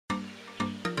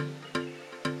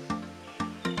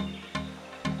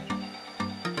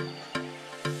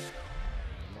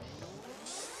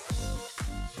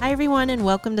Hi, everyone, and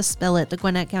welcome to Spill It, the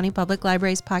Gwinnett County Public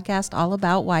Library's podcast all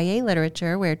about YA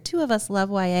literature, where two of us love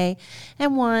YA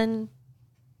and one,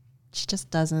 she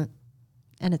just doesn't,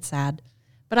 and it's sad.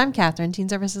 But I'm Catherine, Teen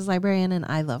Services Librarian, and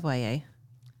I love YA.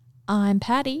 I'm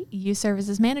Patty, Youth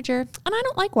Services Manager, and I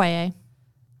don't like YA.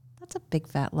 That's a big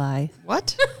fat lie.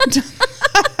 What?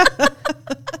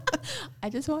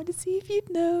 I just wanted to see if you'd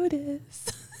notice.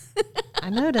 I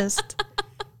noticed.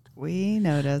 We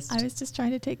noticed. I was just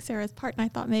trying to take Sarah's part, and I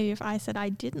thought maybe if I said I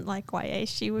didn't like YA,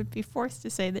 she would be forced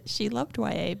to say that she loved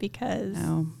YA because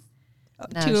No,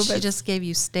 two of she us. just gave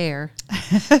you stare.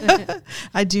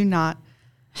 I do not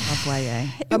love YA.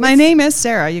 But my name is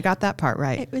Sarah. You got that part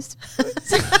right. It was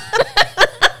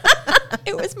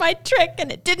it was my trick,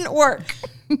 and it didn't work.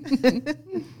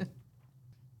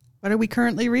 What are we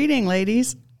currently reading,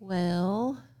 ladies?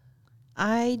 Well,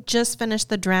 I just finished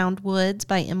The Drowned Woods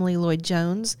by Emily Lloyd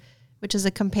Jones, which is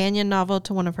a companion novel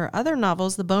to one of her other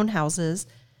novels, The Bone Houses,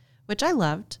 which I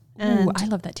loved. And Ooh, I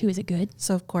love that too. Is it good?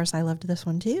 so, of course, I loved this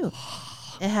one too.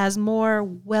 It has more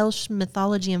Welsh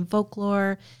mythology and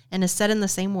folklore and is set in the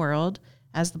same world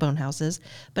as The Bone Houses,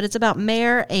 but it's about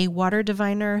Mare, a water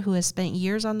diviner who has spent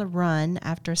years on the run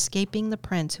after escaping the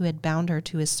prince who had bound her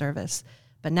to his service.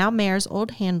 But now Mare's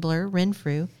old handler,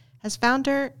 Renfrew, has found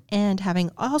her and,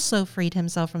 having also freed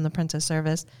himself from the prince's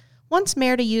service, wants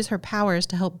Mare to use her powers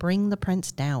to help bring the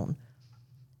prince down.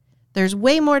 There's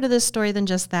way more to this story than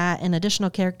just that, and additional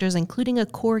characters, including a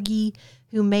corgi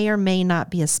who may or may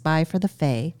not be a spy for the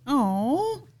Fae.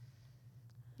 Oh,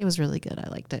 It was really good. I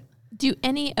liked it. Do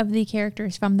any of the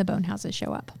characters from the Bone Houses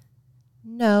show up?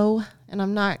 No, and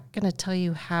I'm not going to tell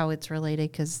you how it's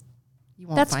related because you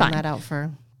won't That's find fine. that out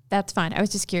for... That's fine. I was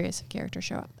just curious if characters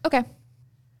show up. Okay.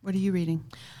 what are you reading?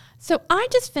 So I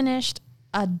just finished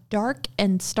A Dark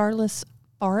and Starless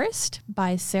Forest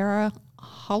by Sarah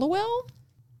Hollowell.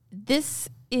 This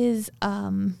is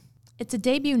it's a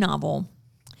debut novel,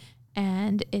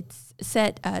 and it's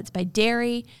set. It's by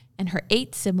Derry and her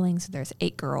 8 siblings. There's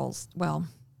 8 girls. Well,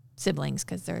 siblings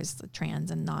because there's the trans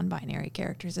and non-binary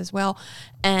characters as well,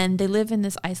 and they live in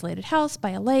this isolated house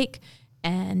by a lake.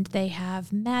 And they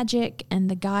have magic, and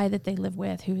the guy that they live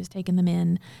with who has taken them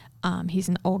in, he's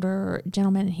an older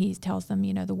gentleman, and he tells them,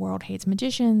 you know, the world hates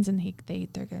magicians, and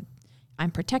they're good. I'm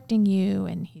protecting you,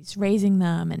 and he's raising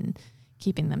them and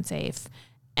keeping them safe.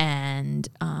 And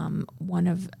one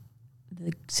of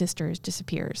the sisters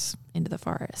disappears into the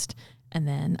forest, and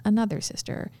then another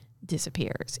sister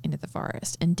disappears into the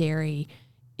forest, and Derry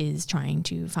is trying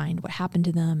to find what happened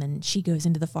to them, and she goes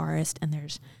into the forest, and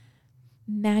there's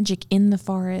magic in the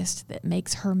forest that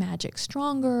makes her magic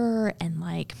stronger, and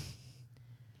like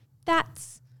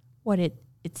that's what it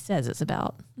says it's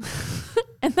about.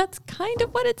 And that's kind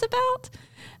of what it's about,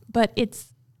 but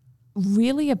it's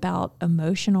really about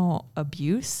emotional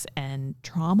abuse and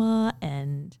trauma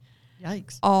and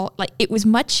Yikes. all. Like, it was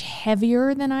much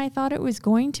heavier than I thought it was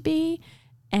going to be,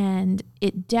 and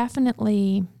it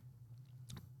definitely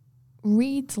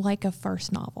reads like a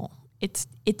first novel.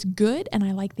 It's good, and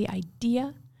I like the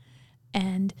idea,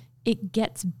 and it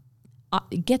gets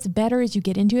better as you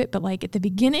get into it. But like at the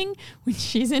beginning, when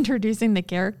she's introducing the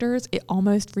characters, it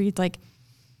almost reads like,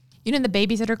 you know, in the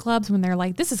babysitter clubs when they're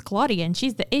like, "This is Claudia, and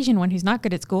she's the Asian one who's not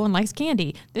good at school and likes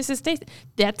candy. This is Stacy."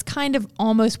 That's kind of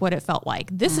almost what it felt like.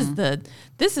 This is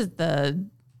the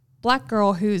black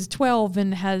girl who's 12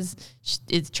 and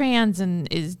is trans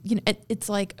and is, you know, it's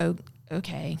like, oh,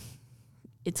 okay,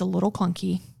 it's a little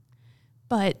clunky.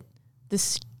 But the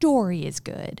story is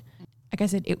good. Like I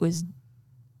said, it was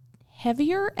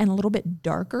heavier and a little bit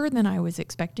darker than I was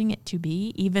expecting it to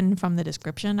be. Even from the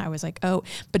description, I was like, oh,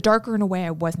 but darker in a way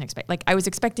I wasn't expecting. Like, I was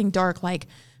expecting dark, like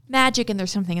magic and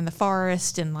there's something in the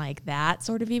forest and like that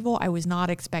sort of evil. I was not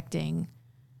expecting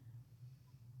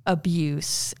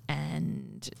abuse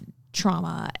and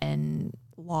trauma and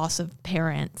loss of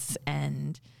parents.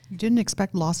 And You didn't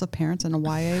expect loss of parents in a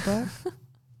YA book?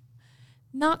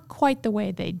 not quite the way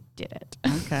they did it.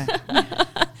 Okay.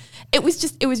 It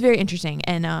was very interesting,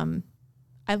 and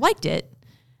I liked it.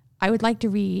 I would like to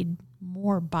read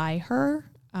more by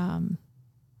her.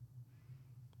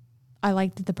 I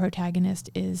like that the protagonist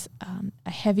is a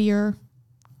heavier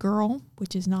girl,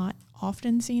 which is not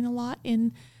often seen a lot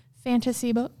in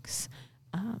fantasy books.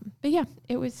 But yeah,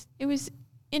 it was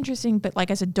interesting. But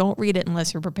like I said, don't read it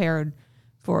unless you're prepared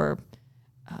for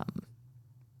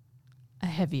a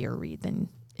heavier read than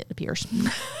it appears.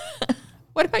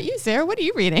 What about you, Sarah? What are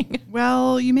you reading?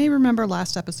 Well, you may remember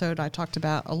last episode I talked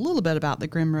about a little bit about the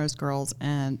Grimrose Girls,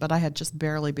 but I had just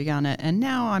barely begun it, and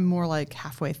now I'm more like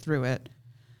halfway through it.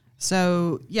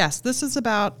 So yes, this is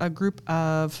about a group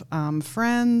of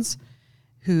friends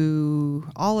who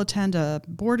all attend a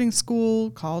boarding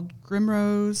school called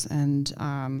Grimrose,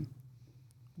 and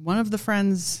one of the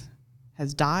friends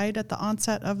has died at the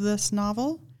onset of this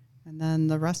novel, and then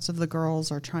the rest of the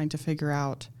girls are trying to figure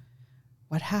out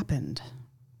what happened.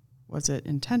 Was it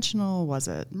intentional? Was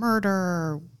it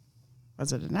murder?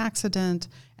 Was it an accident?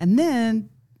 And then,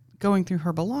 going through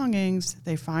her belongings,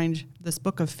 they find this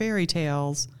book of fairy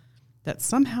tales that's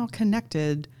somehow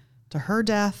connected to her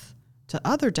death, to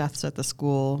other deaths at the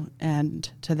school, and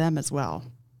to them as well.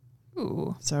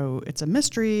 Ooh. So it's a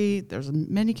mystery. There's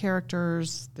many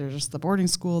characters. There's the boarding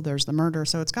school. There's the murder.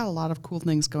 So it's got a lot of cool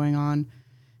things going on.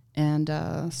 And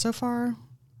so far,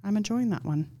 I'm enjoying that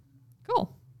one.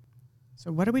 Cool.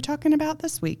 So what are we talking about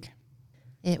this week?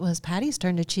 It was Patty's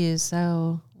turn to choose,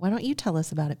 so why don't you tell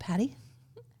us about it, Patty?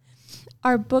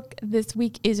 Our book this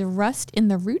week is Rust in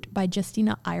the Root by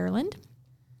Justina Ireland.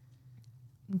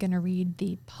 I'm going to read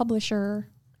the publisher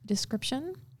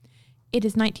description. It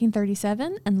is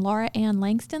 1937, and Laura Ann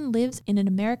Langston lives in an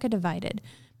America divided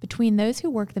between those who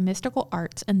work the mystical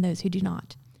arts and those who do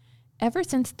not. Ever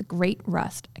since the Great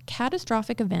Rust, a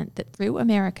catastrophic event that threw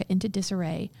America into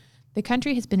disarray, the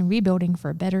country has been rebuilding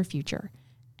for a better future.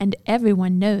 And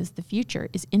everyone knows the future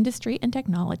is industry and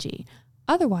technology,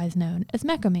 otherwise known as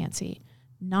mechomancy,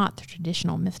 not the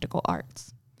traditional mystical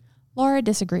arts. Laura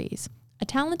disagrees. A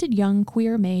talented young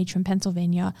queer mage from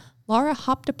Pennsylvania, Laura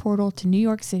hopped a portal to New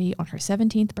York City on her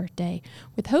 17th birthday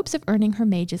with hopes of earning her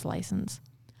mage's license.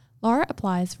 Laura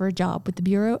applies for a job with the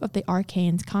Bureau of the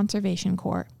Arcane's Conservation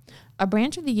Corps, a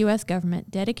branch of the U.S. government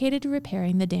dedicated to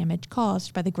repairing the damage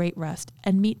caused by the Great Rust,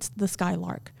 and meets the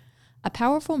Skylark, a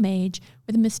powerful mage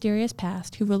with a mysterious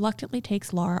past who reluctantly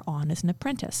takes Laura on as an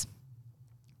apprentice.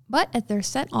 But as they're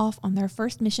set off on their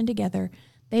first mission together,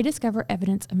 they discover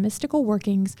evidence of mystical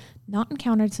workings not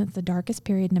encountered since the darkest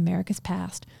period in America's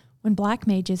past, when black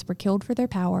mages were killed for their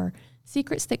power,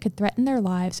 secrets that could threaten their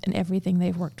lives and everything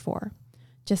they've worked for.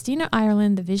 Justina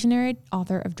Ireland, the visionary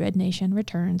author of Dread Nation,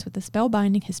 returns with a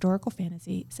spellbinding historical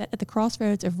fantasy set at the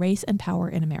crossroads of race and power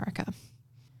in America.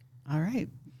 All right,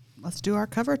 let's do our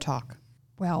cover talk.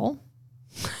 Well,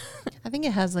 I think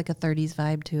it has like a 30s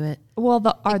vibe to it. well,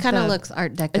 the art It kind of looks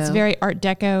Art Deco. It's very Art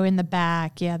Deco in the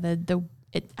back. Yeah, I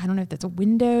don't know if that's a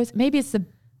windows. Maybe it's the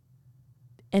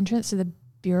entrance to the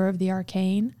Bureau of the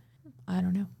Arcane. I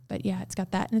don't know, but yeah, it's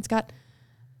got that, and it's got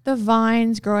the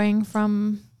vines growing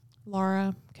from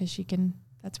Laura because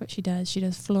that's what she does. She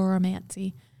does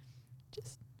floromancy,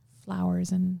 just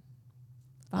flowers and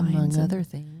vines. among other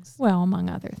things. Well, among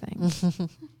other things.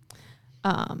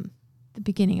 The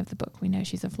beginning of the book, we know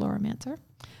she's a floromancer.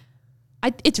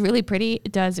 It's really pretty.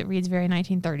 It reads very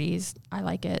 1930s. I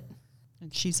like it.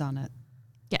 And she's on it.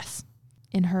 Yes.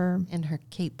 In her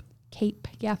cape.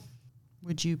 Yeah.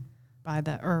 Would you buy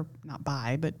that, or not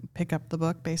buy, but pick up the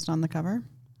book based on the cover?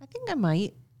 I think I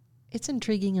might. It's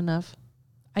intriguing enough.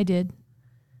 I did.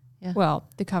 Yeah. Well,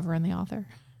 the cover and the author.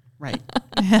 Right.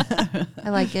 I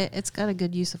like it. It's got a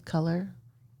good use of color.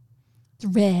 It's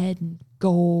red and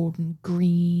gold and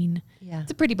green. Yeah.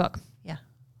 It's a pretty book. Yeah.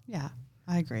 Yeah,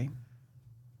 I agree.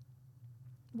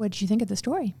 What did you think of the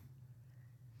story?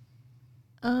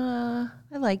 I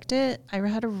liked it. I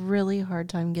had a really hard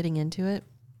time getting into it.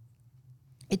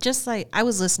 It just I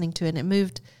was listening to it and it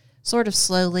moved sort of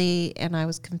slowly, and I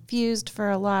was confused for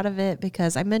a lot of it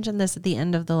because I mentioned this at the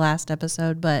end of the last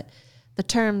episode, but the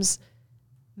terms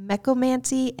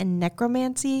mechomancy and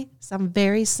necromancy sound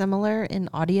very similar in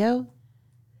audio.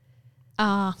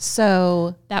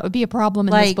 So that would be a problem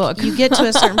in this book. You get to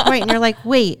a certain point and you're like,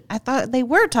 wait, I thought they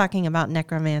were talking about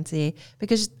necromancy,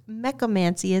 because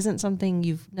mechomancy isn't something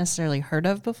you've necessarily heard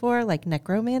of before, like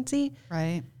necromancy.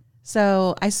 Right.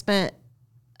 So I spent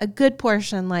a good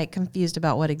portion confused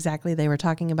about what exactly they were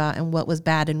talking about and what was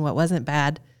bad and what wasn't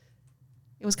bad.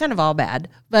 It was kind of all bad,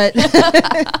 but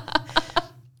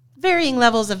varying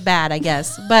levels of bad, I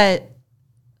guess. But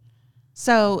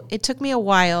so it took me a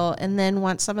while, and then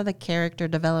once some of the character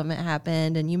development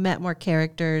happened and you met more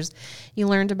characters, you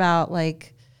learned about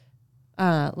like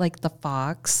the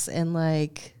fox, and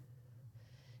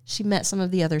she met some of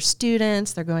the other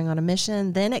students. They're going on a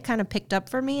mission. Then it kind of picked up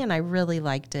for me, and I really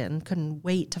liked it and couldn't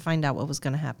wait to find out what was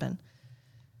going to happen.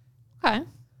 Okay.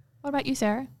 What about you,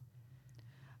 Sarah?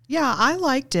 Yeah, I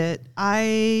liked it.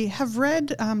 I have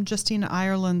read Justina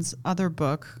Ireland's other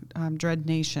book, Dread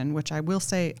Nation, which I will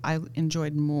say I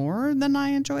enjoyed more than I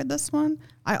enjoyed this one.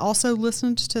 I also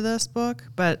listened to this book,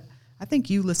 but I think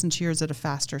you listened to yours at a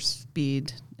faster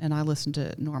speed, and I listened to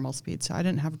it at normal speed, so I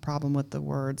didn't have a problem with the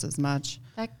words as much.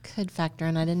 That could factor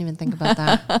in. I didn't even think about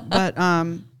that. But,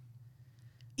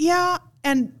 yeah,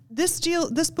 And this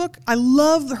book, I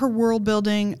love her world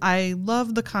building. I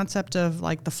love the concept of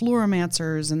like the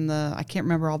floromancers and I can't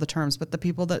remember all the terms, but the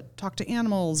people that talk to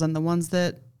animals and the ones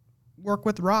that work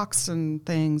with rocks and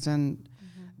things. And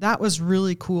that was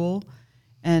really cool.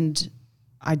 And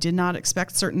I did not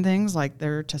expect certain things like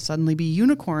there to suddenly be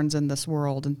unicorns in this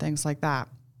world and things like that.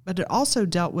 But it also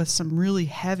dealt with some really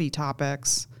heavy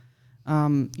topics,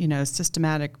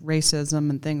 systematic racism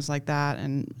and things like that,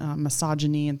 and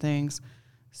misogyny and things.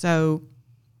 So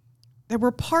there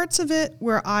were parts of it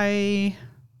where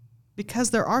because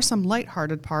there are some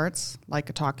lighthearted parts, like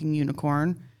a talking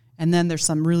unicorn, and then there's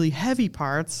some really heavy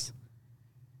parts,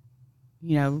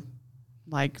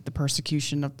 like the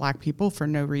persecution of black people for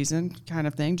no reason kind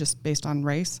of thing, just based on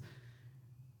race.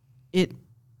 It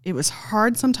was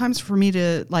hard sometimes for me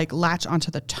to like latch onto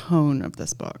the tone of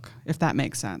this book, if that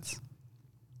makes sense.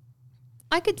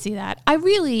 I could see that. I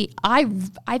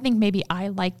think maybe I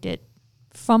liked it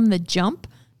from the jump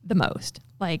the most.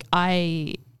 Like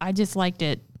I just liked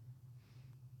it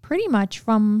pretty much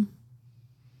from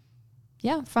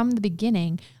the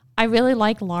beginning. I really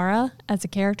like Lara as a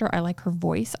character. I like her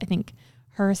voice. I think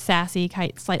her sassy,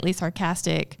 slightly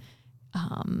sarcastic,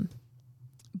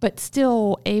 but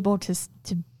still able to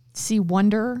see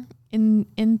wonder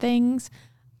in things.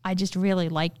 I just really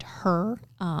liked her.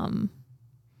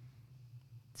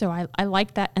 So I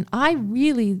like that. And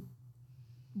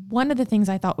one of the things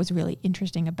I thought was really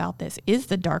interesting about this is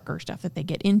the darker stuff that they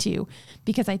get into,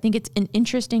 because I think it's an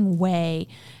interesting way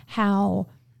how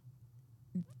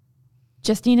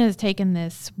Justina has taken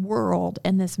this world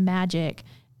and this magic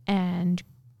and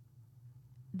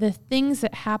the things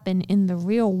that happen in the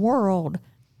real world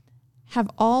have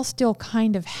all still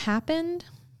kind of happened,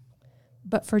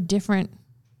 but for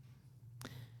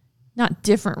not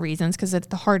different reasons, because at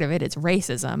the heart of it, it's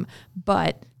racism,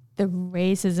 but the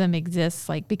racism exists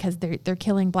like because they're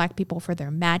killing black people for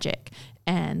their magic.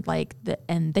 And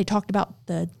and they talked about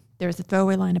there's a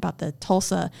throwaway line about the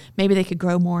Tulsa, maybe they could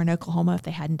grow more in Oklahoma if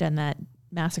they hadn't done that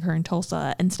massacre in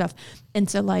Tulsa and stuff. And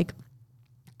so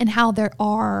and how there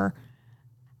are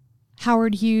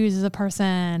Howard Hughes as a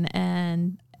person,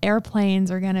 and airplanes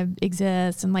are going to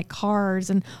exist, and like cars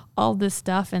and all this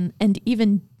stuff. And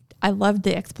even I loved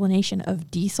the explanation of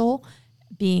diesel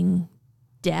being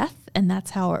death, and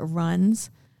that's how it runs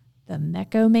the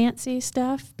mechomancy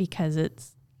stuff, because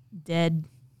it's dead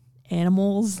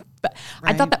animals. But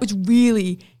right. I thought that was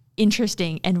really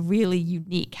interesting and really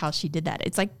unique how she did that.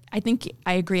 It's like, I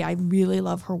agree. I really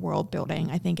love her world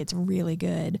building. I think it's really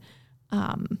good.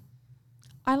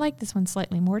 I like this one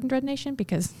slightly more than Dread Nation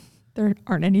because there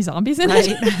aren't any zombies in it.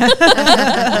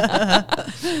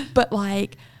 But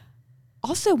like,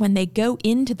 also when they go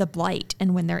into the blight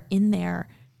and when they're in there,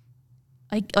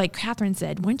 like Catherine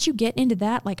said, once you get into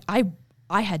that, like I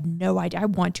had no idea. I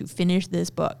want to finish this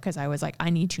book because I was like, I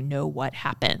need to know what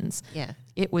happens. Yeah.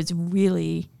 It was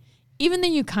really, even though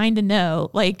you kind of know,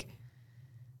 like,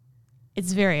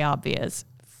 it's very obvious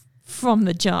from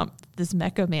the jump, this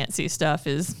mechomancy stuff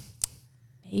is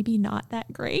maybe not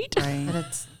that great. Right. But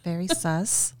it's very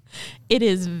sus. It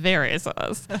is very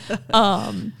sus.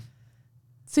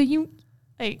 So you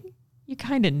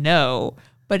kind of know,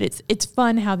 but it's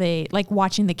fun how they like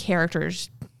watching the characters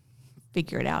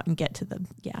figure it out and get to the,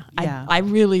 I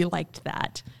really liked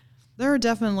that. There are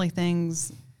definitely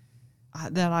things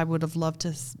that I would have loved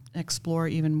to explore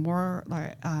even more.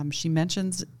 Like she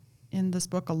mentions in this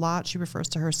book a lot, she refers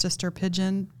to her sister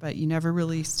Pigeon, but you never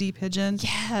really see Pigeon.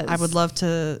 Yes. I would love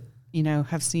to,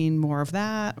 have seen more of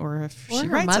that, or if she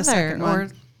writes mother, a second one. or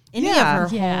any of her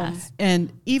Yes. homes.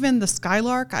 And even the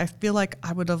Skylark, I feel like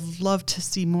I would have loved to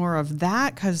see more of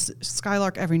that, because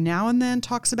Skylark every now and then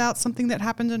talks about something that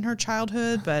happened in her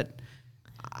childhood, but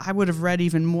I would have read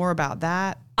even more about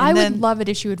that. And I would love it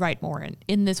if she would write more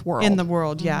in this world. In the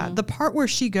world, yeah. The part where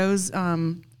she goes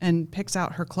and picks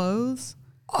out her clothes.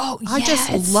 Oh, yes. I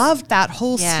just loved that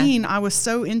whole scene. I was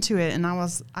so into it, and I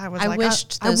was like,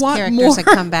 wished I those want characters more, had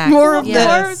come back. more of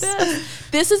Yes. this.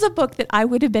 This is a book that I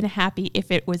would have been happy if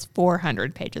it was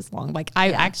 400 pages long. Like,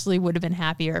 I actually would have been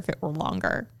happier if it were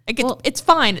longer. Like, it's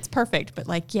fine. It's perfect. But,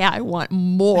 like, I want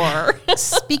more.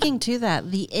 Speaking to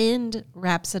that, the end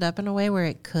wraps it up in a way where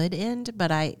it could end, but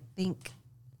I think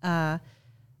the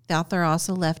author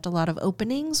also left a lot of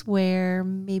openings where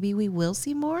maybe we will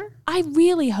see more. I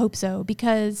really hope so,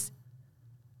 because,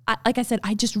 like I said,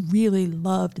 I just really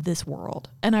loved this world,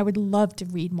 and I would love to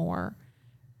read more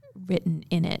written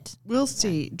in it. We'll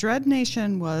see. Dread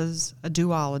Nation was a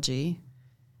duology,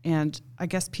 and I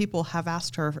guess people have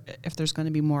asked her if there's going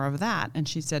to be more of that, and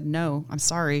she said, no, I'm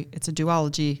sorry, it's a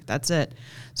duology, that's it.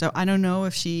 So I don't know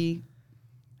if she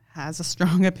has a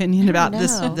strong opinion about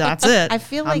this. know. That's it. I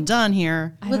feel I'm like done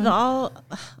here. With all,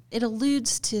 it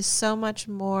alludes to so much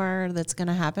more that's going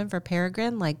to happen for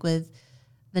Peregrine, like with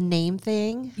the name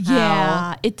thing.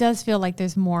 Yeah, it does feel like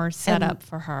there's more set And- up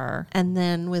for her. And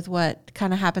then with what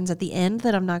kind of happens at the end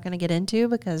that I'm not going to get into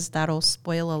because that'll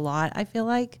spoil a lot, I feel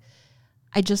like.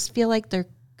 I just feel like there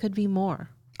could be more.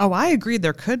 Oh, I agree.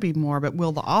 There could be more, but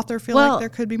will the author feel like there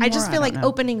could be more? I just feel like don't know.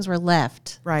 openings were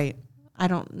left. Right. I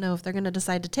don't know if they're going to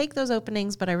decide to take those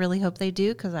openings, but I really hope they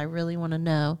do because I really want to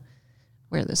know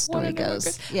where this story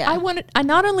goes. Yeah. I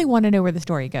not only want to know where the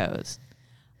story goes.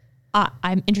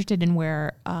 I'm interested in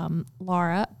where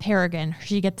Laura Peregrine,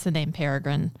 she gets the name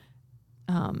Peregrine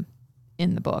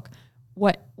in the book.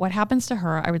 What happens to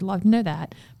her? I would love to know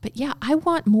that. But yeah, I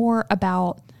want more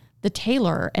about the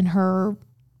tailor and her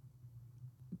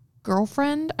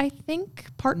girlfriend, I think,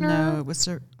 partner. No, it was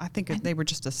her. I think they were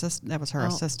just assistant. That was her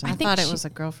assistant. I thought it was a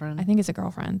girlfriend. I think it's a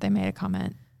girlfriend. They made a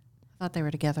comment. I thought they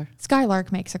were together.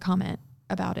 Skylark makes a comment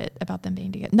about them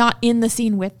being together. Not in the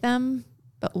scene with them,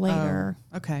 but later.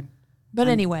 Okay. But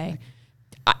anyway,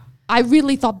 I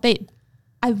really thought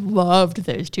I loved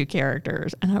those two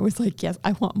characters. And I was like, yes,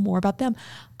 I want more about them.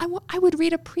 I would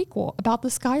read a prequel about the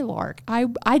Skylark. I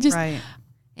just, Right.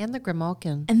 And the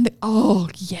Grimalkin. and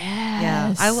yes.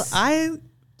 Yeah. I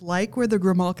like where the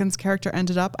Grimalkin's character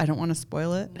ended up. I don't want to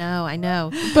spoil it. No, I know.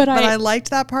 But But I I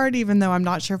liked that part, even though I'm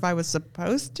not sure if I was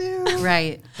supposed to.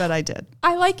 Right. But I did.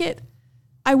 like it.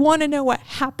 I want to know what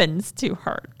happens to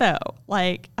her though.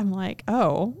 Like, I'm like,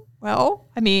 oh, well,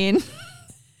 I mean,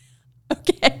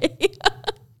 okay.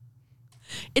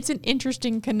 It's an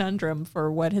interesting conundrum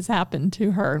for what has happened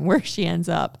to her and where she ends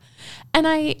up. And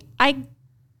I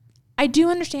do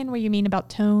understand what you mean about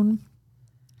tone.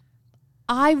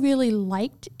 I really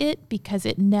liked it because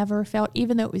it never felt,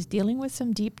 even though it was dealing with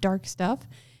some deep, dark stuff,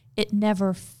 it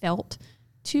never felt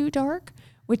too dark,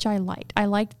 which I liked. I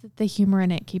liked that the humor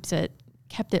in it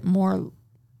kept it more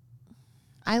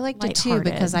I liked it too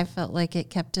lighthearted. because I felt like it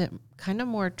kept it kind of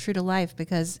more true to life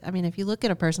because, I mean, if you look at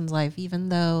a person's life, even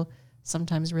though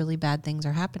sometimes really bad things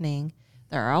are happening,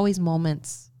 there are always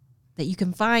moments that you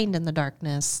can find in the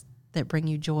darkness that bring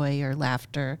you joy or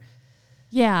laughter.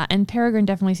 Yeah, and Peregrine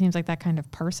definitely seems like that kind of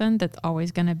person that's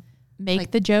always going to make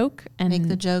the joke and Make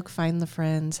the joke, find the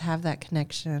friends, have that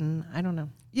connection. I don't know.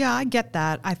 Yeah, I get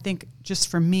that. I think just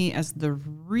for me as the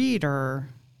reader,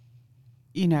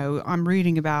 you know, I'm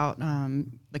reading about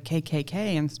the KKK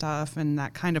and stuff, and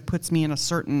that kind of puts me in a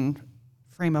certain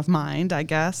frame of mind, I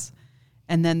guess.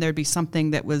 And then there'd be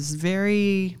something that was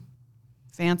very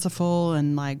fanciful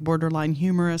and like borderline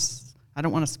humorous. I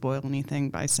don't want to spoil anything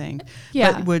by saying,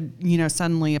 but would, you know,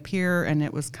 suddenly appear, and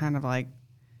it was kind of like,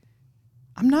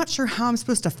 I'm not sure how I'm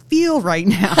supposed to feel right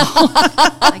now.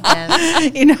 I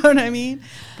guess. You know what I mean?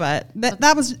 But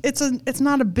that was it's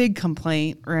not a big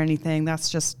complaint or anything.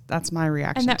 That's my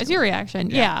reaction. And that was to your it. reaction.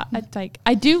 Yeah. It's like,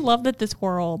 I do love that this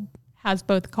world has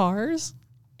both cars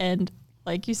and,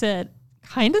 like you said,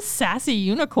 kind of sassy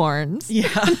unicorns. Yeah.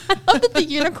 I love that the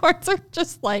unicorns are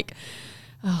just like,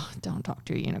 oh, don't talk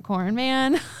to a unicorn,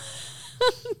 man.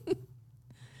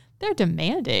 They're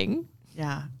demanding.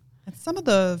 Yeah. And some of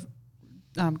the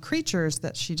creatures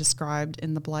that she described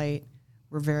in The Blight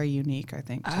were very unique, I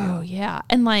think, too. Oh, yeah.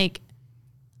 And like,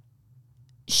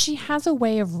 she has a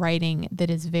way of writing that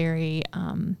is very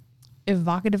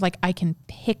evocative. Like, I can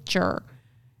picture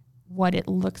what it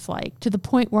looks like to the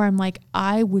point where I'm like,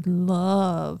 I would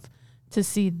love to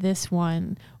see this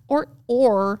one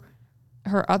or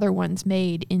her other ones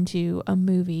made into a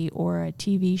movie or a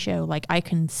TV show. Like, I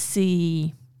can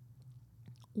see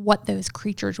what those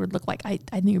creatures would look like. I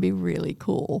think it'd be really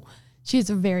cool. She has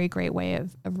a very great way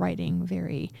of writing,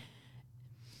 very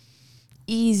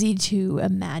easy to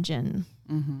imagine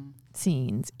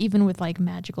scenes, even with like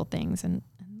magical things. And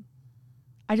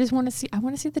I just want to see,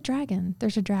 the dragon.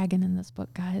 There's a dragon in this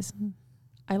book, guys.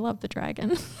 I love the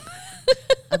dragon.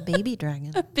 A baby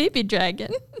dragon. A baby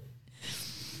dragon.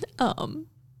 I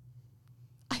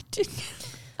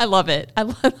love it.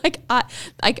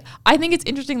 I think it's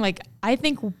interesting. Like, I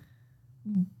think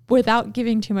without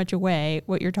giving too much away,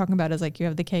 what you're talking about is like you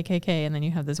have the KKK and then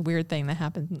you have this weird thing that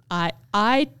happens.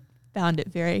 I found it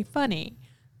very funny,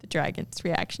 the dragon's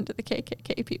reaction to the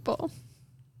KKK people.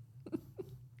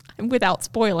 Without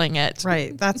spoiling it.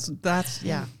 Right. That's the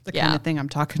Yeah. kind of thing I'm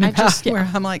talking about, where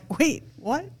I'm like, wait,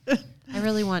 what? I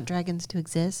really want dragons to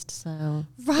exist, so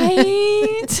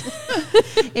Right.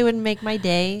 it would make my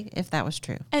day if that was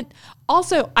true. And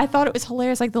also, I thought it was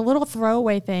hilarious, like the little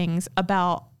throwaway things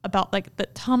about like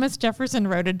that Thomas Jefferson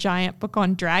wrote a giant book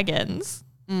on dragons.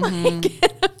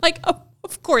 Like, oh,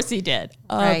 of course he did.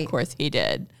 Right. Of course he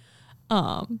did.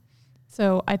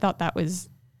 So I thought that was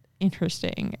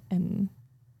interesting. And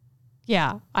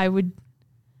yeah, I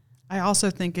also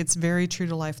think it's very true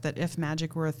to life that if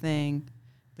magic were a thing,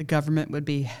 the government would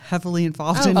be heavily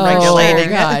involved in regulating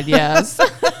it. God, yes.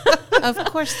 Of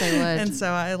course they would. And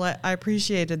so I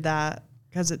appreciated that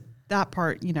because that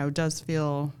part, does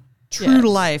feel true to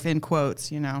life in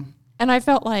quotes, And I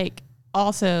felt like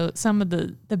also some of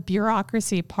the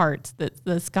bureaucracy parts that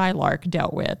the Skylark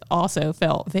dealt with also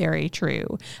felt very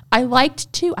true. I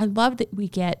love that we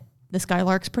get the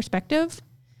Skylark's perspective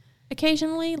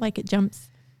occasionally, like it jumps.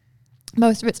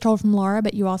 Most of it's told from Laura,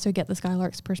 but you also get the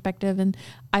Skylark's perspective, and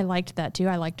I liked that too.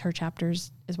 I liked her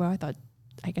chapters as well.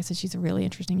 I guess that she's a really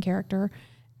interesting character,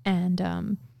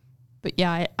 and but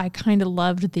yeah, I kind of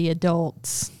loved the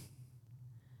adults.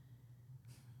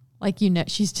 Like,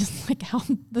 she's just like how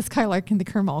the Skylark and the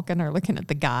Kermalkin are looking at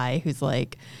the guy who's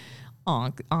like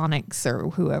Onyx or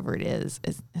whoever it is.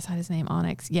 Is that his name?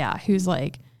 Onyx? Yeah, who's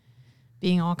like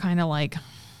being all kind of like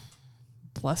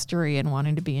blustery and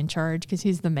wanting to be in charge because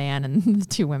he's the man, and the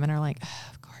two women are like,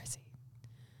 of course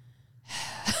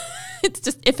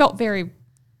it felt very,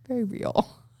 very real.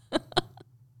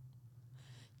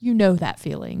 That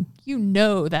feeling.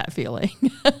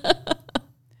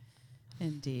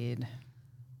 Indeed.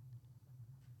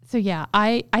 So yeah,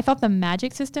 I thought the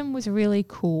magic system was really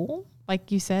cool.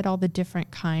 Like you said, all the different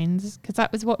kinds, because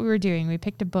that was what we were doing. We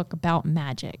picked a book about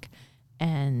magic,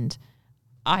 and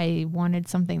I wanted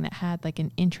something that had like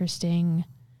an interesting,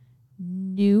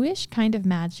 newish kind of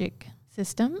magic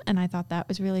system, and I thought that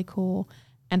was really cool.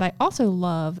 And I also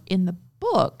love in the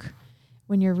book,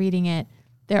 when you're reading it,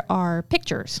 there are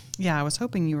pictures. Yeah, I was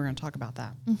hoping you were going to talk about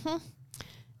that. Mm-hmm.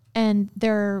 And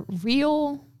they're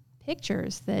real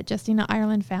pictures that Justina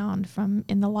Ireland found from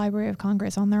in the Library of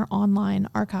Congress on their online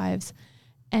archives,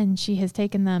 and she has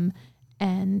taken them,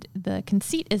 and the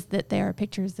conceit is that they are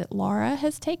pictures that Laura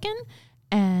has taken,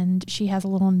 and she has a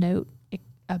little note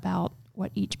about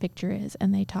what each picture is,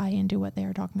 and they tie into what they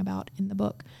are talking about in the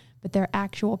book, but they're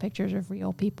actual pictures of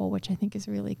real people, which I think is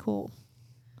really cool.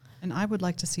 And I would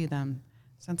like to see them,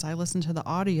 since I listened to the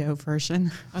audio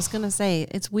version. I was going to say,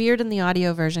 it's weird in the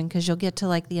audio version because you'll get to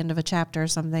like the end of a chapter or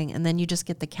something, and then you just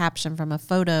get the caption from a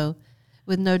photo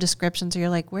with no description. So you're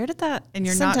like, where did that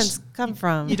sentence come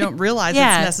from? You don't realize it's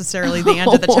necessarily the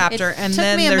end of the chapter, and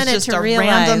then there's just a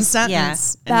random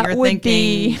sentence. Yeah. And you're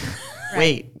thinking,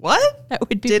 wait, what? That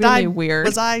would be really weird.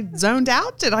 Was I zoned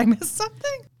out? Did I miss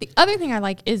something? The other thing I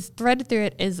like is threaded through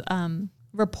it is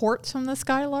reports from the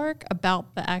Skylark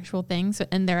about the actual things,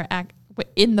 and they're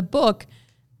in the book,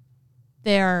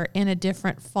 they're in a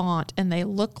different font, and they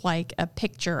look like a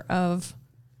picture of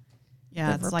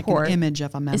it's report. like an image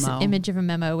of a memo. It's an image of a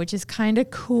memo, which is kind of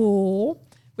cool.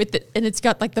 And it's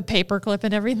got like the paper clip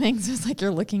and everything, so it's like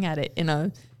you're looking at it in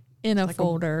a like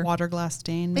folder. A water glass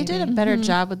stain. Maybe? They did a better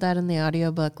job with that in the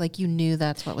audiobook. Like you knew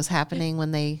that's what was happening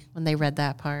when they read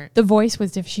that part. The voice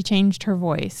was different. She changed her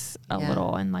voice a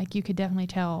little, and like you could definitely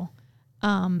tell,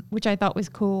 which I thought was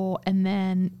cool. And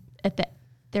then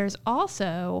there's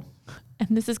also,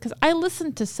 and this is because I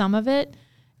listened to some of it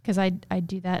because I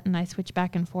do that and I switch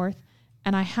back and forth,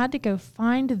 and I had to go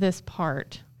find this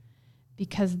part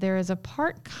because there is a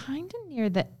part kind of near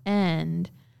the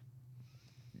end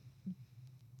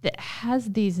that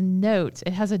has these notes.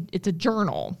 It's a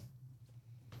journal.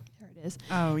 There it is.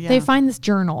 Oh yeah. They find this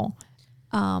journal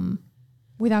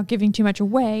without giving too much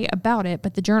away about it,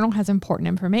 but the journal has important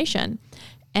information.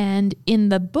 And in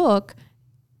the book,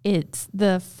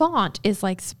 the font is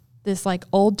like this like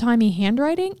old-timey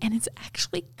handwriting, and it's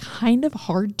actually kind of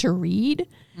hard to read.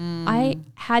 I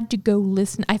had to go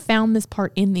listen. I found this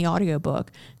part in the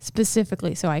audiobook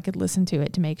specifically so I could listen to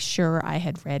it to make sure I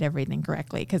had read everything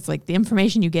correctly, because like the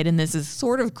information you get in this is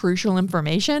sort of crucial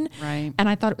information. Right. And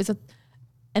I thought it was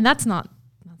and that's not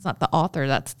the author,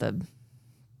 that's the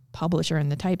publisher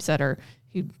and the typesetter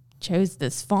who chose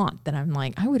this font that I'm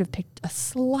like, I would have picked a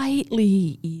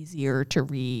slightly easier to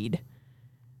read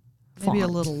font. Maybe a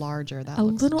little larger. That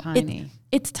looks tiny.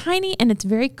 It's tiny, and it's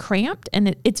very cramped,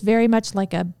 and it's very much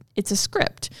like it's a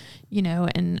script,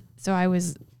 and so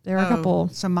there are a couple.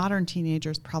 So modern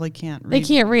teenagers probably can't read. They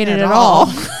can't read it at all.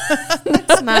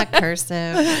 It's not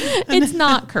cursive. It's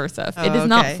not cursive. It is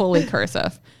not fully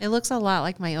cursive. It looks a lot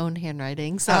like my own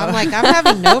handwriting. So I'm like, I'm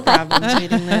having no problems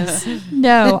reading this.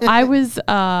 No,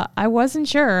 I wasn't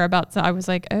sure about, so I was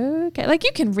like, okay, like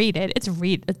you can read it.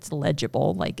 It's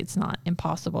legible. Like it's not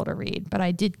impossible to read, but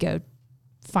I did go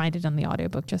find it on the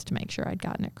audiobook just to make sure I'd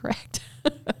gotten it correct.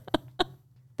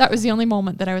 That was the only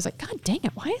moment that I was like, God dang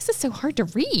it, why is this so hard to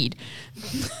read?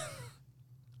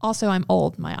 Also, I'm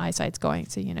old. My eyesight's going,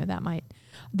 so that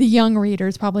the young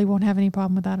readers probably won't have any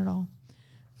problem with that at all.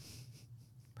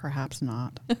 Perhaps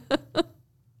not.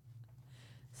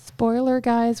 Spoiler,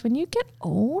 guys, when you get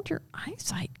old, your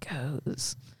eyesight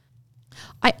goes.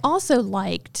 I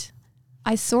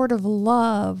sort of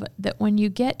love that when you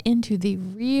get into the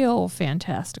real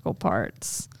fantastical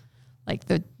parts, like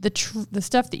the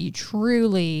stuff that you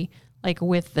truly like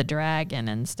with the dragon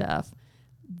and stuff,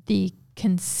 the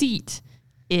conceit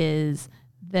is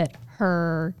that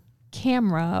her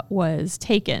camera was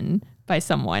taken by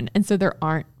someone, and so there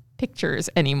aren't pictures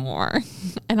anymore.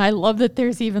 And I love that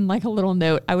there's even like a little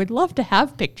note. I would love to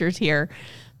have pictures here,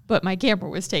 but my camera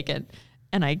was taken.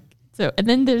 And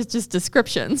then there's just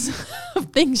descriptions of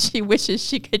things she wishes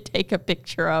she could take a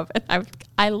picture of. And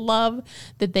I love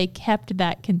that they kept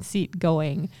that conceit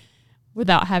going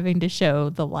without having to show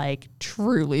the like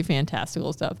truly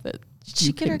fantastical stuff that Did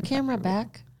she get her camera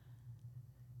back?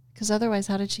 Because otherwise,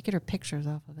 how did she get her pictures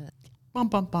off of it? Bum,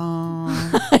 bum, bum.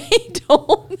 I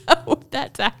don't know if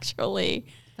that's actually...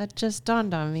 That just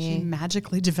dawned on me. She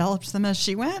magically developed them as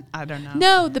she went? I don't know.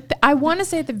 No, I want to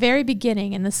say at the very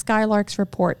beginning in the Skylarks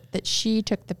report that she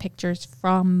took the pictures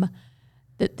from...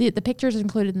 The pictures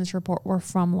included in this report were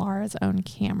from Laura's own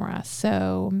camera.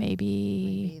 So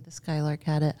maybe the Skylark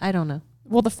had it. I don't know.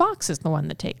 Well, the Fox is the one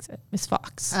that takes it. Miss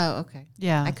Fox. Oh, okay.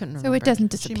 Yeah. I couldn't remember. So it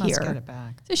doesn't She disappear. must get it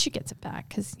back. So she gets it back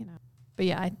because, But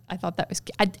yeah, I thought that was...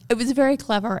 it was very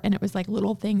clever, and it was like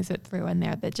little things that threw in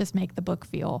there that just make the book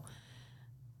feel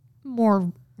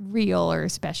more real or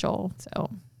special. So,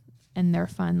 and they're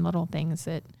fun little things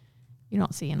that you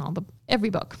don't see in every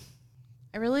book.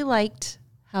 I really liked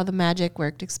how the magic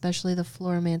worked, especially the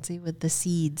floromancy with the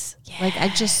seeds. Yes. Like, I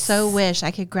just so wish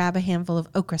I could grab a handful of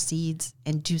okra seeds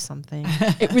and do something.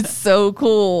 It was so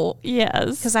cool.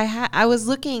 Yes. Because I was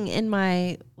looking in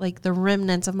my, like, the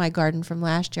remnants of my garden from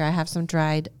last year. I have some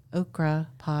dried okra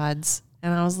pods.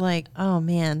 And I was like, oh,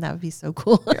 man, that would be so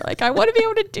cool. You're like, I want to be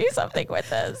able to do something with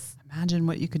this. Imagine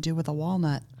what you could do with a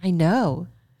walnut. I know.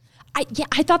 I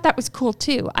thought that was cool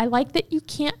too. I like that you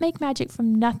can't make magic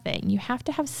from nothing. You have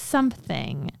to have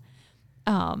something.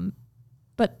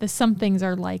 But the some things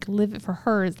are like for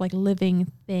her is like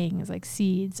living things, like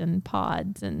seeds and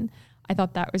pods. And I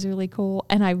thought that was really cool.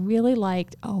 And I really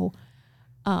liked, I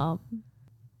know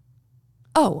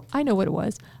what it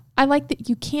was. I like that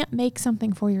you can't make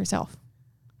something for yourself.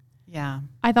 Yeah.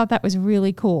 I thought that was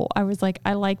really cool. I was like,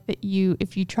 I like that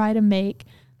if you try to make,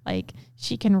 like,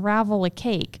 she can ravel a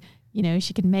cake,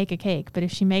 she can make a cake, but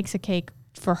if she makes a cake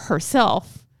for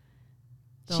herself,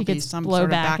 she gets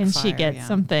blowback and she gets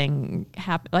something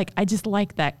happen. Like, I just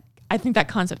like that. I think that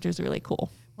concept is really cool.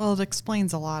 Well, it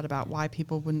explains a lot about why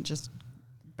people wouldn't just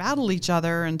battle each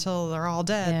other until they're all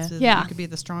dead. So that you could be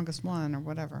the strongest one or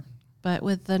whatever. But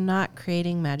with the not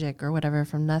creating magic or whatever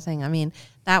from nothing, I mean,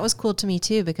 that was cool to me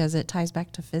too, because it ties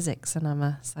back to physics, and I'm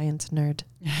a science nerd.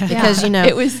 Because,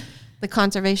 it was the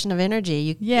conservation of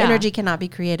energy. Energy cannot be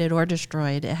created or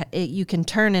destroyed. You can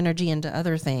turn energy into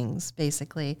other things,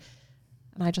 basically.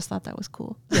 And I just thought that was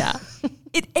cool. Yeah.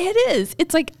 It is.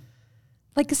 It's like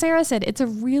Sarah said, it's a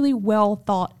really well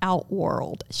thought out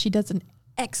world. She does an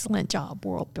excellent job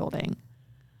world building.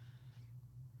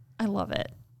 I love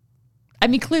it. I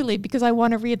mean, clearly, because I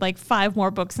want to read like 5 more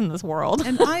books in this world.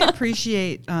 And I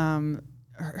appreciate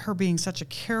her being such a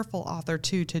careful author,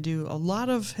 too, to do a lot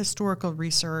of historical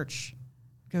research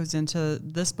goes into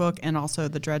this book and also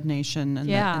the Dread Nation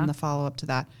and the follow-up to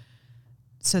that.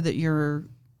 So that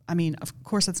of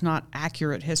course, it's not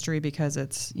accurate history because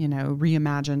it's,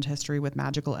 reimagined history with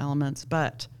magical elements,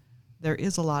 but there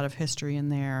is a lot of history in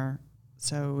there.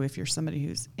 So if you're somebody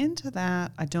who's into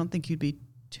that, I don't think you'd be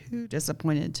too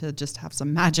disappointed to just have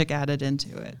some magic added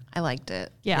into it. I liked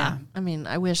it. Yeah. I mean,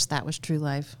 I wish that was true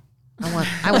life.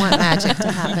 I want magic to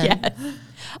happen. Yes.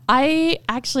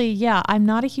 I'm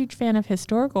not a huge fan of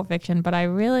historical fiction, but I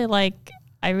really like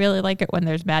it when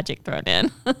there's magic thrown in.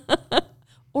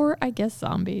 Or I guess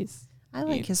zombies. I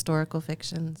like historical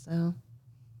fiction,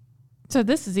 So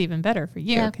this is even better for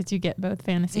you because you get both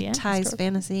fantasy and ties historical.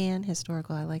 fantasy and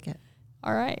historical. I like it.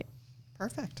 All right.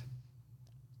 Perfect.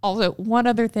 Also, one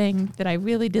other thing that I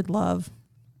really did love,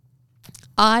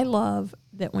 I love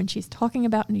that when she's talking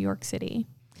about New York City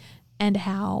and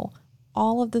how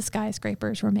all of the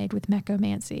skyscrapers were made with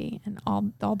mechomancy and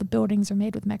all the buildings are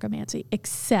made with mechomancy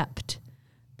except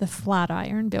the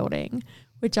Flatiron building,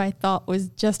 which I thought was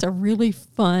just a really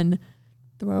fun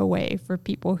throwaway for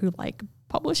people who like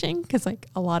publishing, because like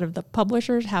a lot of the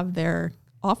publishers have their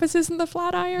offices in the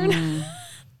Flatiron.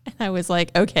 And I was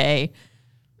like, okay,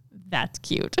 that's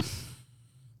cute.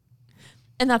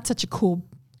 And that's such a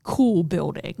cool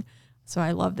building. So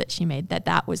I love that she made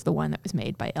that was the one that was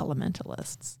made by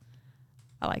elementalists.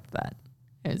 I liked that.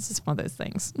 It's just one of those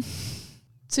things.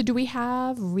 So do we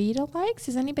have read-alikes?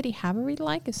 Does anybody have a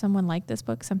read-alike? If someone liked this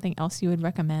book, something else you would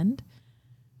recommend?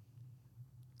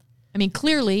 I mean,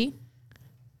 clearly,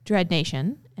 Dread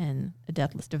Nation and A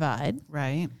Deathless Divide.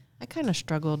 Right. I kind of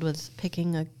struggled with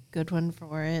picking a good one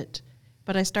for it,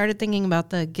 but I started thinking about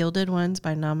the Gilded Ones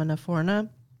by Namina Forna,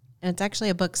 and it's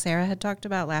actually a book Sarah had talked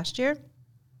about last year.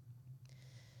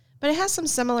 But it has some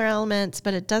similar elements,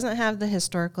 but it doesn't have the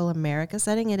historical America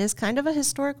setting. It is kind of a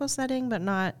historical setting, but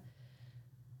not,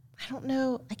 I don't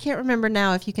know. I can't remember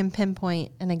now if you can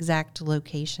pinpoint an exact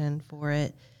location for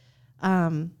it.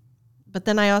 But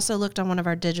then I also looked on one of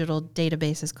our digital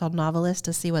databases called Novelist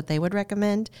to see what they would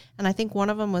recommend. And I think one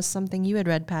of them was something you had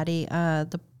read, Patty,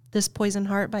 This Poison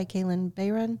Heart by Kaylin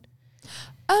Bayron.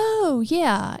 Oh,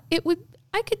 yeah.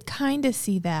 I could kind of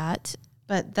see that.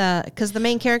 But because the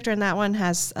main character in that one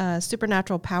has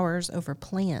supernatural powers over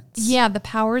plants. Yeah, the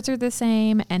powers are the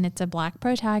same, and it's a Black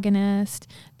protagonist.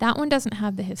 That one doesn't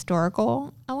have the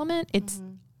historical element. It's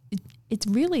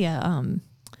really a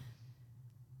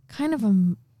kind of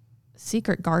a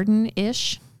Secret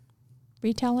Garden-ish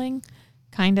retelling,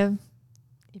 kind of,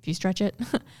 if you stretch it.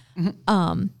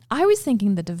 I was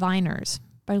thinking The Diviners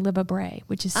by Libba Bray,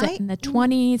 which is set in the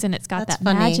 20s, and it's got that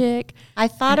funny. magic. I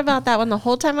thought about that one the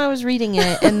whole time I was reading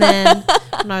it, and then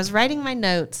when I was writing my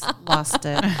notes, lost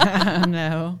it.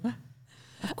 No.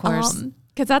 Of course.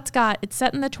 Because it's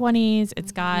set in the 20s.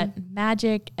 It's got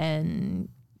magic and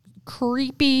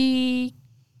creepiness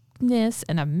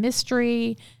and a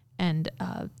mystery and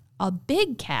a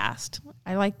big cast.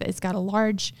 I like that it's got a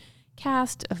large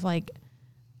cast of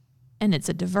and it's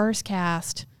a diverse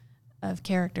cast of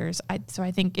characters. So I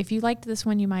think if you liked this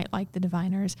one, you might like The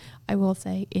Diviners. I will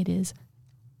say it is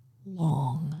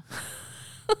long.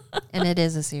 And it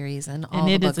is a series, and all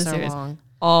the books are long.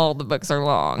 All the books are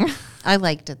long. I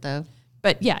liked it, though.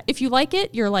 But yeah, if you like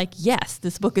it, you're like, yes,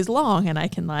 this book is long, and I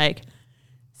can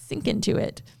sink into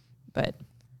it. But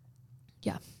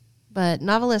yeah. But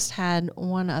Novelist had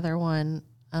one other one,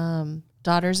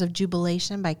 Daughters of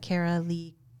Jubilation by Kara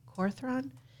Lee Corthron.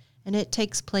 And it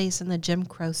takes place in the Jim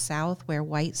Crow South where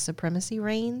white supremacy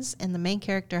reigns, and the main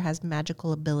character has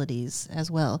magical abilities as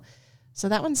well. So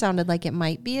that one sounded like it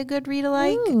might be a good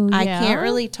read-alike. I can't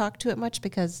really talk to it much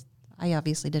because I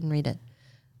obviously didn't read it.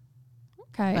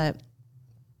 Okay. But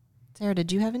Sarah,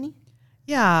 did you have any?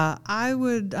 Yeah, I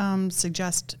would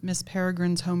suggest Miss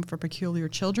Peregrine's Home for Peculiar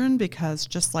Children because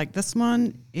just like this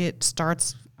one,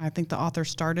 I think the author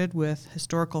started with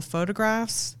historical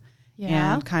photographs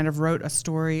and kind of wrote a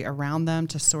story around them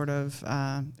to sort of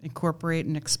incorporate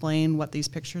and explain what these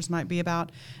pictures might be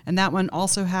about. And that one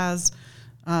also has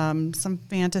some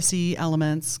fantasy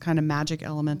elements, kind of magic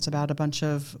elements about a bunch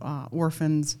of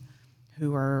orphans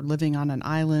who are living on an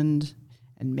island,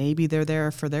 and maybe they're there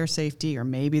for their safety or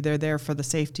maybe they're there for the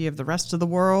safety of the rest of the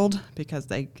world because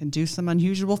they can do some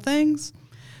unusual things.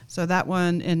 So that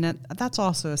one, and that's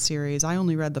also a series. I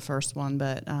only read the first one,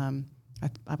 but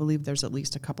I believe there's at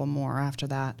least a couple more after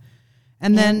that.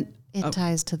 And then it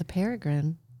ties to the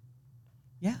Peregrine.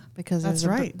 Yeah, because that's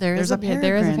right. There's a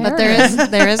peregrine. But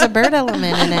there is a bird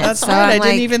element in it. That's so right. I'm I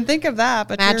didn't even think of that.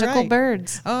 But magical you're right.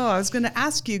 birds. Oh, I was going to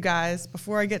ask you guys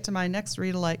before I get to my next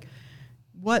read-alike,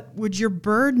 what would your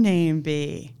bird name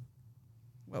be?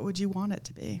 What would you want it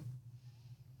to be?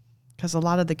 Because a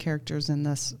lot of the characters in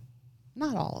this,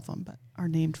 not all of them, but are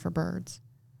named for birds.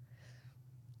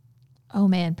 Oh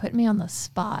man, put me on the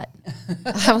spot.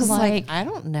 I was like, I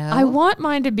don't know. I want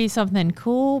mine to be something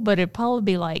cool, but it'd probably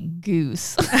be like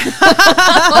goose.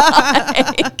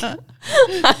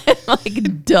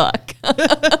 like duck.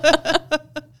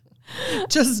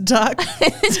 Just duck?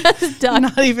 Just duck.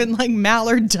 Not even like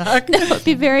mallard duck? No, it'd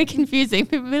be very confusing.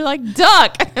 People would be like,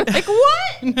 duck. I'm like,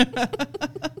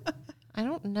 what? I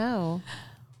don't know.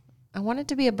 I want it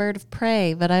to be a bird of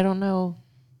prey, but I don't know.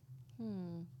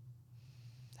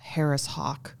 Harris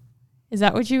hawk. Is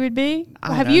that what you would be?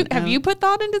 Have you put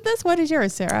thought into this? What is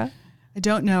yours, Sarah? I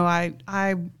don't know.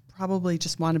 I probably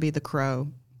just want to be the crow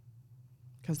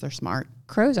because they're smart.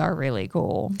 Crows are really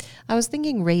cool. I was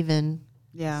thinking raven.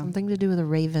 Yeah. Something to do with a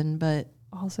raven, but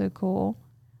also cool.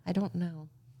 I don't know.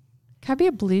 Can I be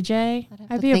a blue jay?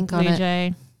 I'd be a blue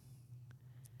jay.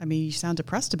 I mean, you sound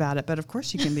depressed about it, but of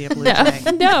course you can be a blue jay.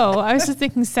 No, I was just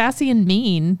thinking sassy and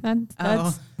mean.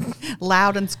 That's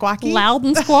loud and squawky? Loud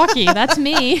and squawky. That's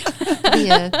me. Be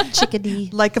a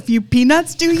chickadee. Like a few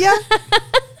peanuts, do ya?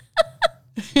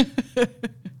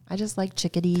 I just like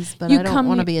chickadees, but I don't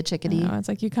want to be a chickadee. No, it's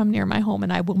like you come near my home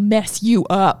and I will mess you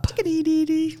up.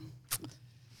 Chickadee-dee-dee.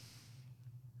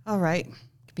 All right.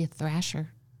 Could be a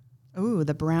thrasher. Ooh,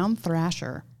 the brown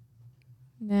thrasher.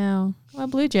 No. Well,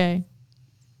 blue jay.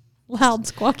 Loud,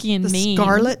 squawky, and The mean.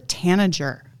 scarlet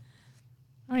tanager.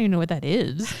 I don't even know what that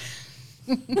is.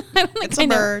 I don't think It's a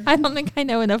bird. I don't think I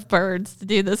know enough birds to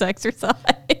do this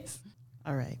exercise.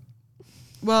 All right.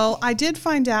 Well, I did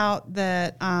find out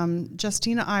that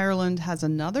Justina Ireland has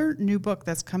another new book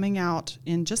that's coming out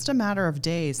in just a matter of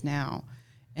days now.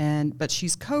 But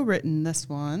she's co-written this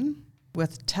one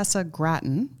with Tessa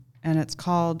Grattan, and it's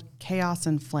called Chaos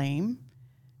and Flame.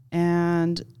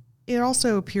 And it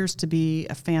also appears to be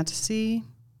a fantasy.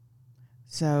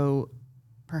 So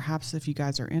perhaps if you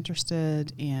guys are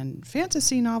interested in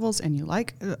fantasy novels and you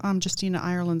like Justina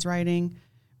Ireland's writing,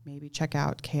 maybe check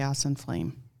out Chaos and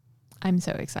Flame. I'm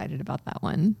so excited about that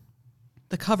one.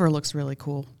 The cover looks really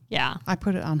cool. Yeah. I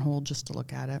put it on hold just to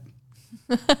look at it.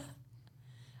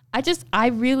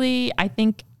 I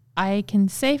think I can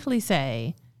safely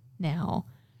say now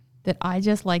that I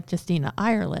just like Justina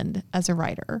Ireland as a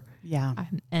writer. Yeah.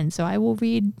 And so I will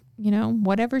read,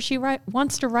 whatever she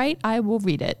wants to write, I will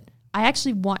read it. I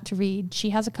actually want to read,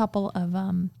 she has a couple of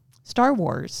Star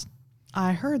Wars.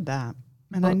 I heard that.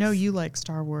 And books. I know you like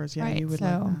Star Wars. Yeah, Right, you would so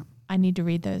like that. I need to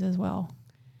read those as well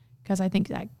because I think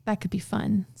that could be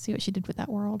fun. See what she did with that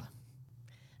world.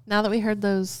 Now that we heard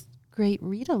those great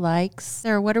read-alikes,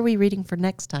 Sarah, what are we reading for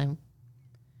next time?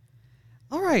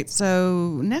 All right.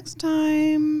 So next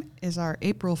time is our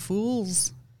April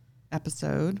Fool's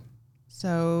episode.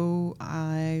 So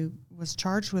I was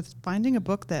charged with finding a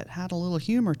book that had a little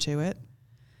humor to it.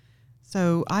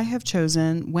 So I have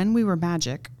chosen When We Were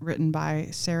Magic, written by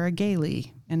Sarah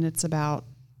Gailey. And it's about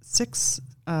 6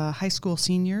 high school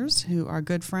seniors who are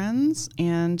good friends,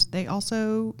 and they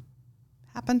also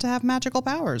happen to have magical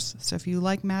powers. So if you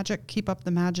like magic, keep up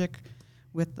the magic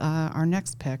with our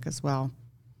next pick as well.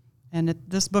 And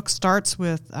this book starts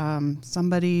with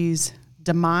somebody's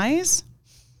demise,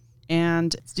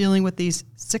 and it's dealing with these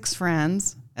 6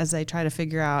 friends as they try to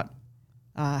figure out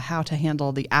how to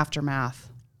handle the aftermath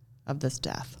of this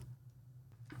death.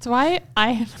 So I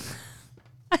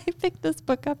picked this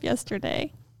book up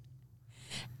yesterday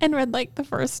and read like the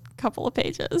first couple of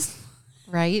pages.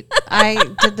 Right?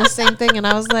 I did the same thing, and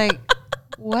I was like,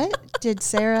 what did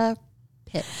Sarah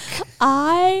pick?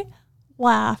 I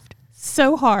laughed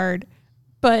so hard,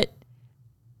 but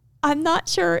I'm not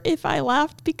sure if I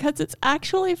laughed because it's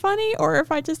actually funny or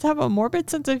if I just have a morbid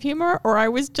sense of humor, or I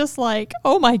was just like,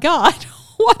 oh my God,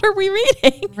 what are we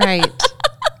reading? Right.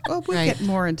 Well, we'll Right. get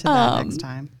more into that next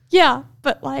time. Yeah,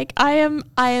 but like I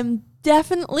am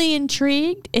definitely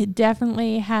intrigued. It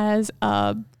definitely has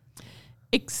a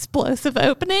explosive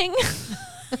opening.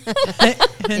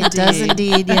 It does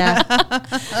indeed, yeah.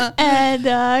 And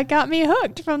got me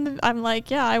hooked I'm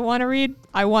like, yeah, I want to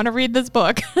read this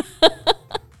book.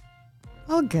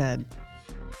 Oh, good.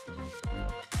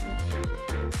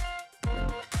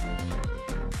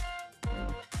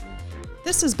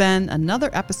 This has been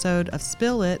another episode of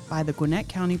Spill It by the Gwinnett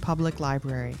County Public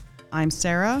Library. I'm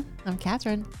Sarah, I'm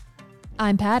Catherine.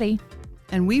 I'm Patty.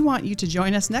 and we want you to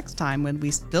join us next time when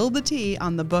we spill the tea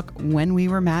on the book When We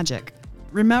Were Magic.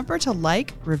 Remember to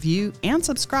like, review, and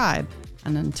subscribe.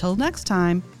 And until next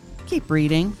time, keep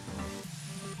reading.